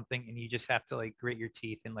for something and you just have to like grit your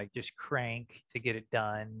teeth and like just crank to get it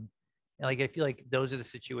done. And like I feel like those are the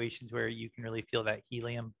situations where you can really feel that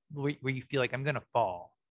helium where you feel like I'm gonna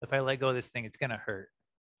fall. If I let go of this thing, it's gonna hurt.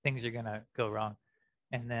 Things are gonna go wrong.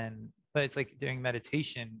 And then, but it's like during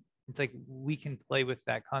meditation, it's like we can play with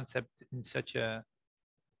that concept in such a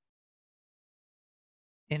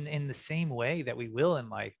in the same way that we will in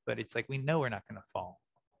life, but it's like we know we're not gonna fall.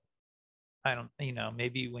 I don't,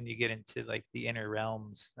 maybe when you get into like the inner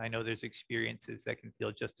realms, I know there's experiences that can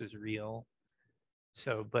feel just as real.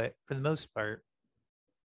 So, but for the most part,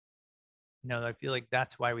 I feel like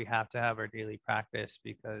that's why we have to have our daily practice,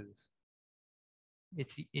 because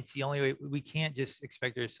it's the only way. We can't just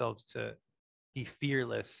expect ourselves to be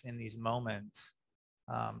fearless in these moments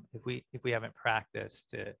if we haven't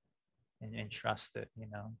practiced it and trust it. It's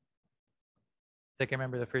like I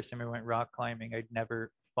remember the first time I went rock climbing, I'd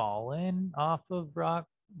never fallen off of rock.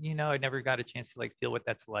 I never got a chance to like feel what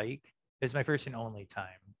that's like. It was my first and only time.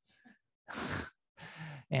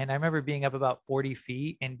 And I remember being up about 40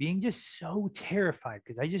 feet and being just so terrified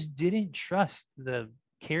because I just didn't trust the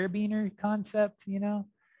carabiner concept, And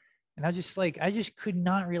I just could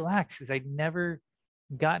not relax because I'd never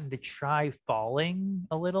gotten to try falling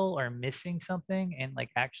a little or missing something and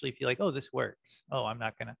like actually feel like, oh, this works. Oh, I'm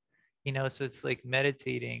not gonna, so it's like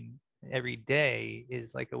meditating every day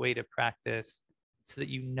is like a way to practice so that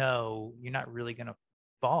you're not really gonna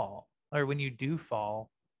fall. Or when you do fall,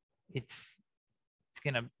 it's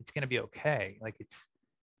gonna be okay. Like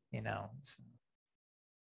so.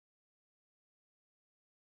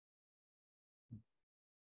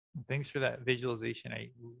 Thanks for that visualization. I'm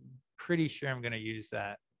pretty sure I'm gonna use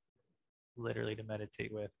that literally to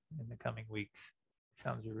meditate with in the coming weeks.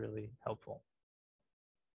 Sounds really helpful.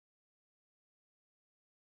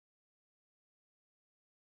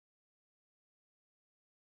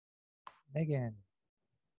 Megan.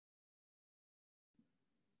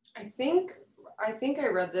 I think I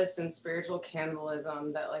read this in Spiritual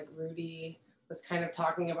Cannibalism that like Rudy was kind of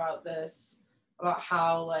talking about this, about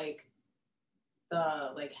how like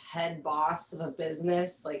the like head boss of a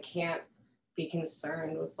business like can't be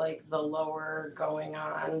concerned with like the lower going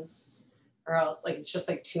ons, or else like it's just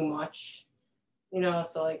like too much.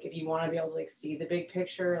 So like if you want to be able to like see the big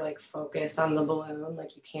picture, like focus on the balloon,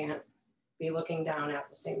 like you can't be looking down at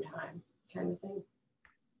the same time, kind of thing.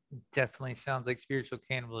 Definitely sounds like spiritual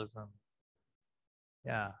cannibalism.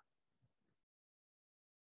 Yeah.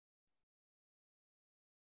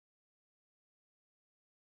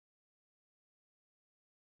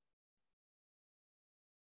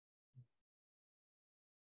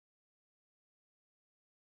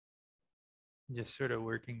 Just sort of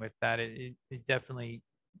working with that, it definitely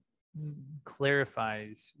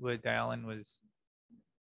clarifies what Dialen was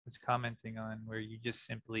commenting on, where you just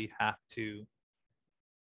simply have to,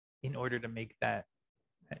 in order to make that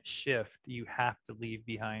shift, you have to leave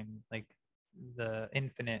behind like the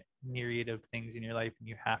infinite myriad of things in your life, and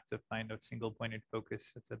you have to find a single pointed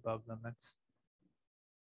focus that's above them. That's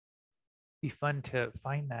be fun to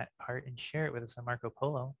find that part and share it with us on Marco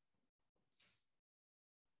Polo.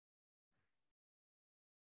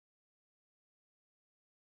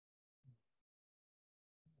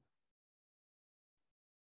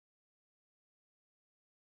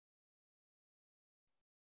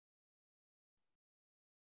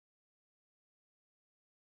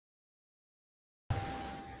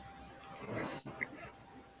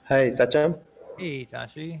 Hi, Satcham. Hey,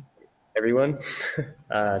 Tashi. Everyone.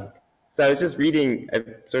 So I was just reading,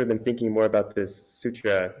 I've sort of been thinking more about this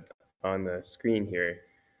sutra on the screen here.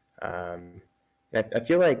 I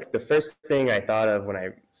feel like the first thing I thought of when I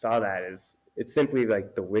saw that is it's simply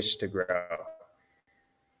like the wish to grow.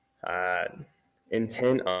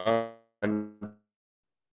 Intent on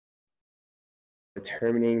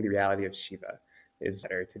determining the reality of Shiva is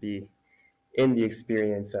better to be in the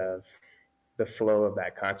experience of the flow of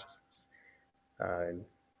that consciousness.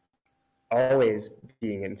 always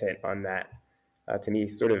being intent on that, to me,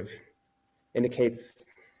 sort of indicates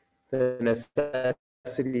the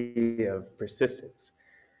necessity of persistence,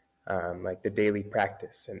 like the daily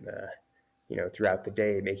practice and throughout the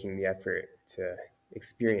day, making the effort to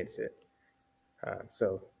experience it.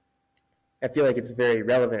 So I feel like it's very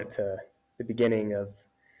relevant to the beginning of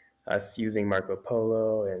us using Marco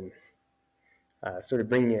Polo and sort of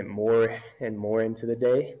bringing it more and more into the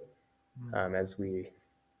day as we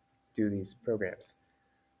do these programs.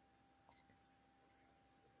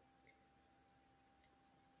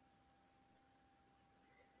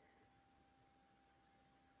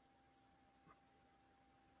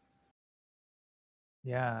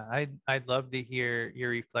 Yeah, I'd love to hear your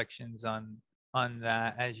reflections on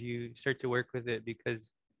that as you start to work with it, because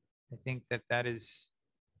I think that is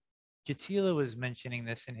Jatila was mentioning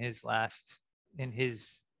this in his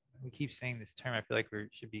we keep saying this term. I feel like we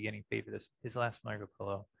should be getting paid for this. His last Marco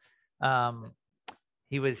Polo.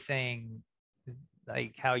 He was saying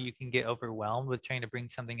like how you can get overwhelmed with trying to bring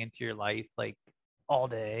something into your life like all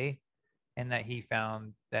day, and that he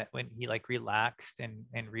found that when he like relaxed and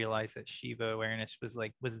realized that Shiva awareness was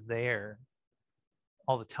there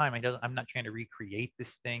all the time. I'm not trying to recreate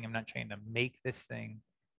this thing. I'm not trying to make this thing.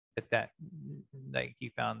 That like he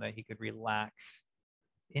found that he could relax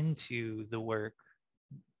into the work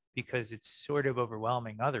because it's sort of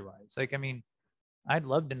overwhelming otherwise. Like, I mean, I'd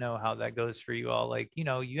love to know how that goes for you all. Like, we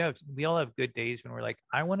all have good days when we're like,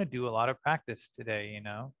 I want to do a lot of practice today,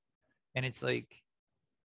 and it's like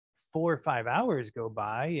 4 or 5 hours go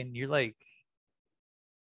by and you're like,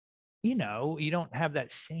 you don't have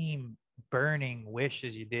that same burning wish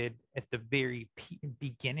as you did at the very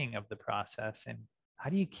beginning of the process. And how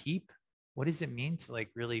do you what does it mean to like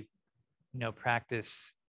really,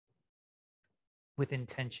 practice with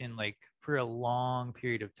intention, like for a long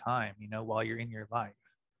period of time, while you're in your life?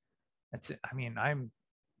 That's it. I mean, I'm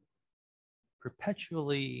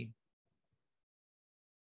perpetually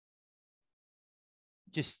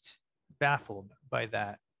just baffled by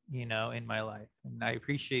that, in my life. And I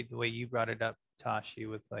appreciate the way you brought it up, Tashi,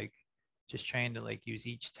 with like just trying to like use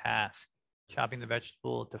each task, chopping the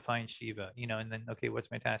vegetable to find Shiva, and then, okay,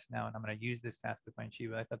 what's my task now? And I'm going to use this task to find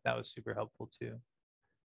Shiva. I thought that was super helpful too.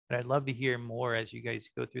 But I'd love to hear more as you guys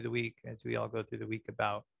go through the week, as we all go through the week,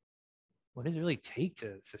 about what does it really take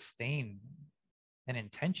to sustain an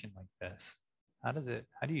intention like this? How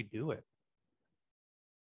do you do it?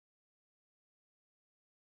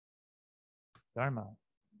 Dharma.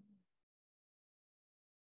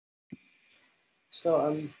 So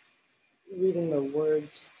I'm reading the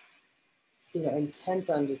words, intent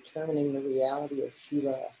on determining the reality of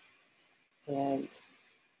Shiva. And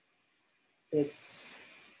it's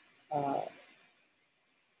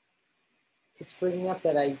bringing up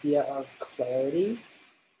that idea of clarity.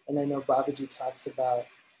 And I know Babaji talks about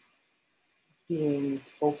being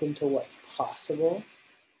open to what's possible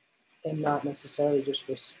and not necessarily just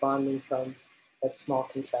responding from that small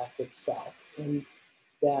contracted self. And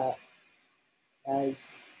that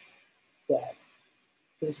as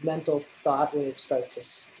those mental thought waves start to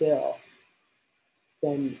still,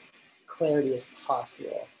 then clarity is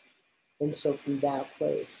possible. And so from that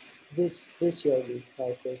place, this yogi,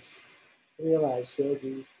 right, this realized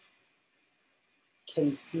yogi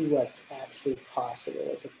can see what's actually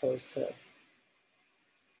possible as opposed to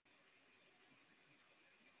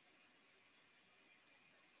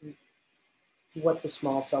what the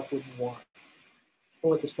small self would want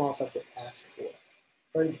or what the small self would ask for,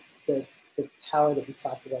 or the power that we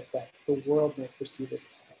talked about that the world might perceive as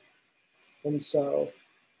power. And so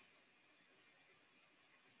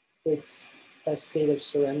it's a state of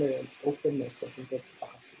surrender and openness, I think, that's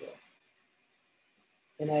possible.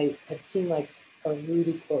 And I had seen like a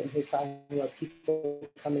Rudy quote, and he was talking about people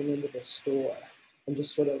coming into the store and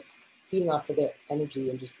just sort of feeding off of their energy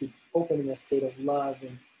and just be open in a state of love.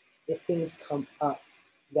 And if things come up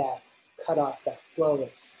that cut off that flow,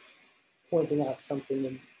 it's pointing out something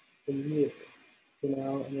in you,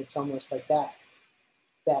 and it's almost like that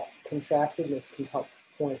contractedness can help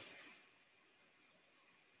point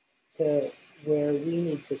to where we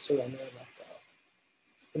need to surrender and let go.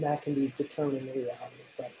 And that can be determining the reality.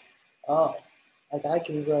 It's like, oh, like I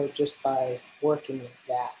can grow just by working with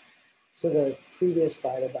that. So the previous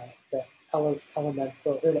slide about the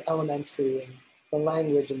elemental or the elementary and the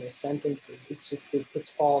language and the sentences, it's just that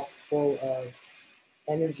it's all full of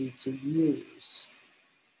energy to use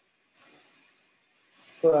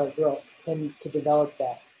for our growth and to develop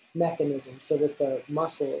that mechanism so that the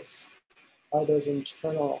muscles are those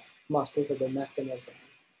internal muscles of the mechanism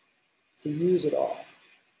to use it all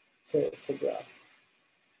to grow.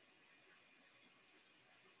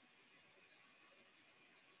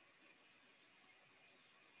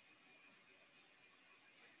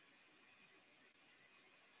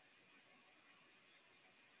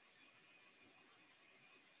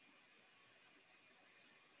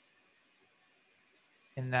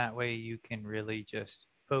 And that way you can really just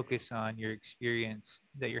focus on your experience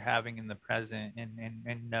that you're having in the present,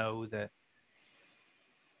 and know that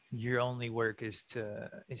your only work is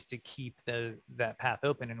to keep that path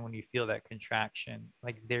open. And when you feel that contraction,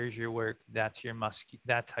 like, there's your work, that's your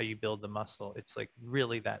that's how you build the muscle. It's like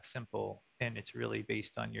really that simple, and it's really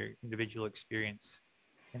based on your individual experience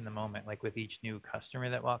in the moment, like with each new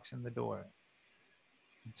customer that walks in the door.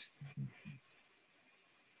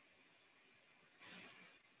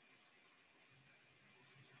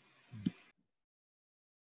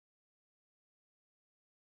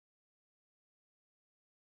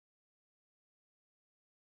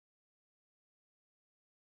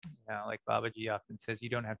 Like Babaji often says, you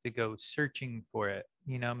don't have to go searching for it.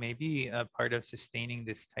 Maybe a part of sustaining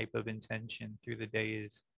this type of intention through the day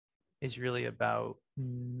is really about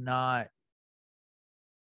not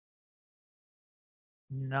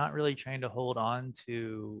really trying to hold on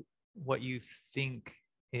to what you think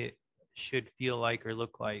it should feel like or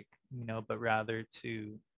look like, but rather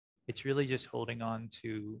it's really just holding on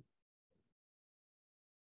to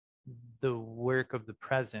the work of the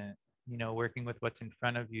present, working with what's in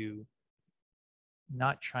front of you,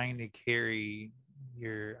 not trying to carry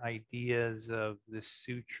your ideas of the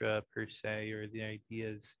sutra per se, or the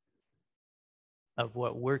ideas of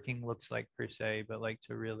what working looks like per se, but like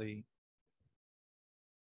to really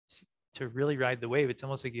ride the wave. It's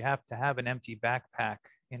almost like you have to have an empty backpack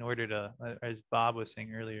in order to, as Bob was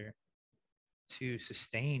saying earlier, to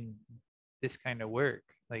sustain this kind of work.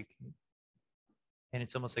 Like, and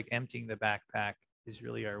it's almost like emptying the backpack is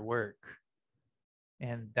really our work.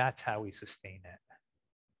 And that's how we sustain it,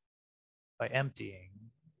 by emptying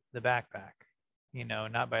the backpack,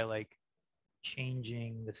 not by like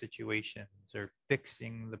changing the situations or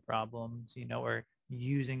fixing the problems, or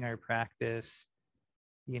using our practice,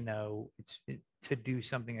 to do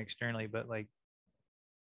something externally, but like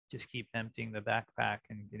just keep emptying the backpack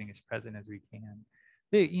and getting as present as we can.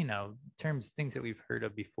 Things that we've heard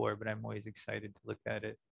of before, but I'm always excited to look at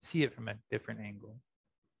it, see it from a different angle.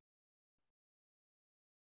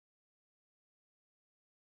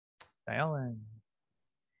 Dialen.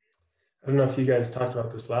 I don't know if you guys talked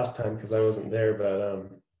about this last time because I wasn't there, but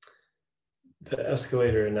the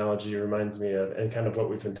escalator analogy reminds me of, and kind of what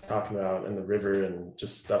we've been talking about, in the river, and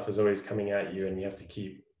just stuff is always coming at you and you have to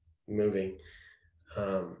keep moving.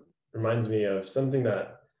 Reminds me of something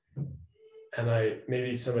that, and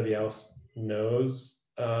maybe somebody else knows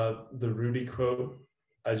the Rudy quote.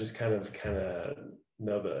 I just kind of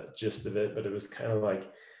know the gist of it, but it was kind of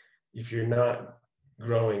like, if you're not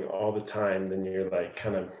growing all the time, then you're like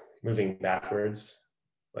kind of moving backwards.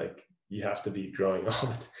 Like, you have to be growing all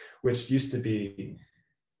the time, which used to be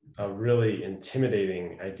a really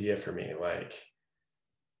intimidating idea for me. Like,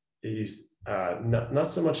 it used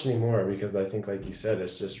not so much anymore, because I think, like you said,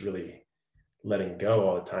 it's just really letting go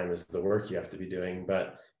all the time is the work you have to be doing.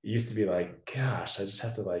 But it used to be like, gosh, I just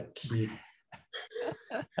have to like keep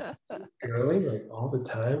growing like all the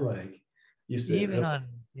time. Like, used to even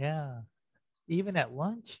even at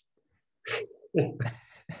lunch.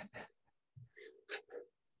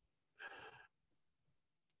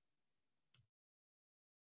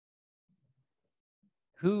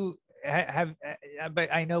 Who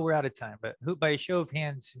but I know we're out of time, but who, by a show of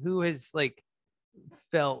hands, who has like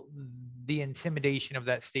felt the intimidation of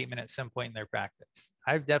that statement at some point in their practice?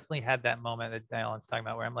 I've definitely had that moment that Dialen's talking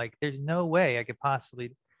about, where I'm like, there's no way I could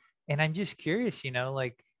possibly, and I'm just curious,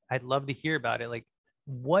 like, I'd love to hear about it. Like,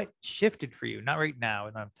 what shifted for you? Not right now,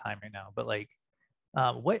 I don't have time right now, but like,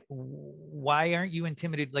 why aren't you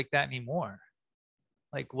intimidated like that anymore?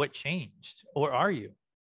 Like, what changed? Or are you?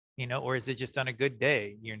 Or is it just on a good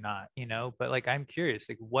day you're not, but like, I'm curious,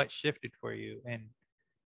 like, what shifted for you? And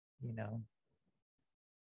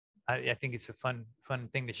I think it's a fun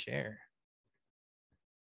thing to share.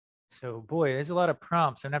 So boy, there's a lot of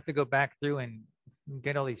prompts. I'm gonna have to go back through and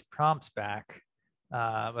get all these prompts back,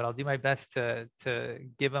 but I'll do my best to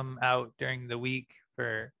give them out during the week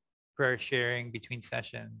for our sharing between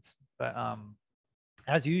sessions. But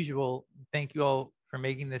as usual, thank you all for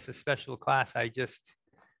making this a special class. I just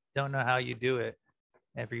don't know how you do it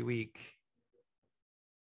every week.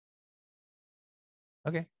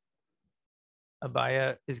 Okay.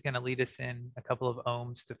 Abaya is going to lead us in a couple of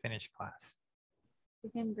ohms to finish class. You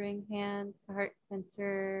can bring hands to heart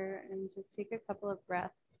center and just take a couple of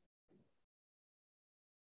breaths.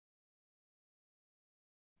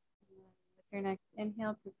 With your next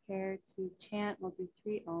inhale, prepare to chant. We'll do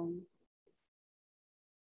 3 ohms.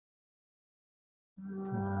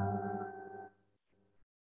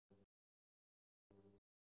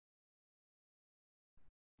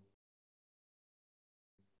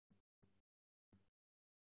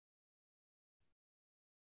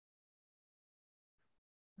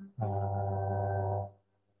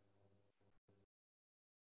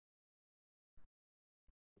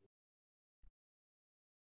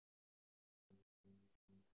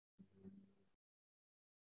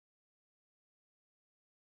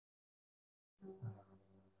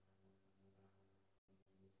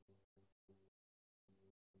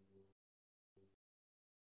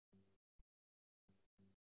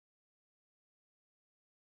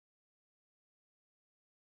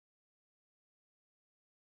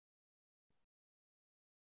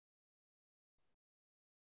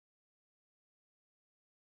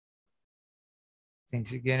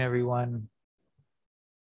 Thanks again, everyone.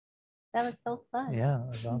 That was so fun. Yeah, that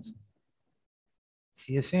was awesome.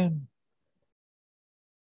 See you soon.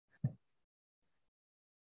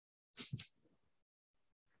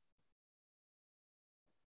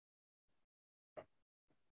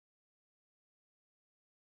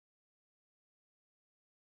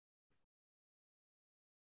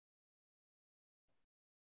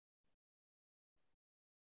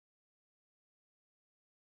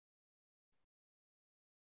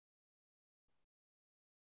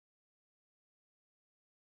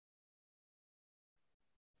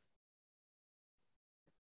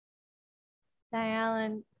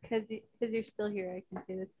 Diane, because you're still here, I can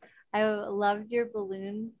say this. I loved your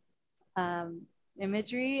balloon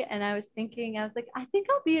imagery, and I was like, I think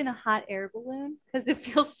I'll be in a hot air balloon because it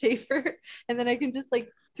feels safer, and then I can just like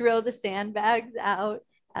throw the sandbags out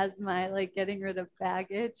as my like getting rid of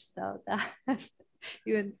baggage. So that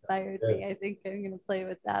you inspired me. I think I'm gonna play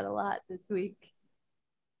with that a lot this week.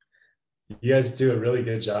 You guys do a really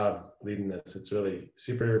good job leading this. It's really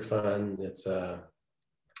super fun. It's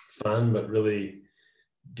fun, but really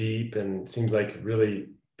deep, and seems like it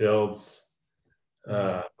really builds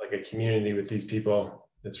like a community with these people.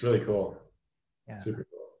 It's really cool. Yeah. Super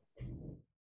cool.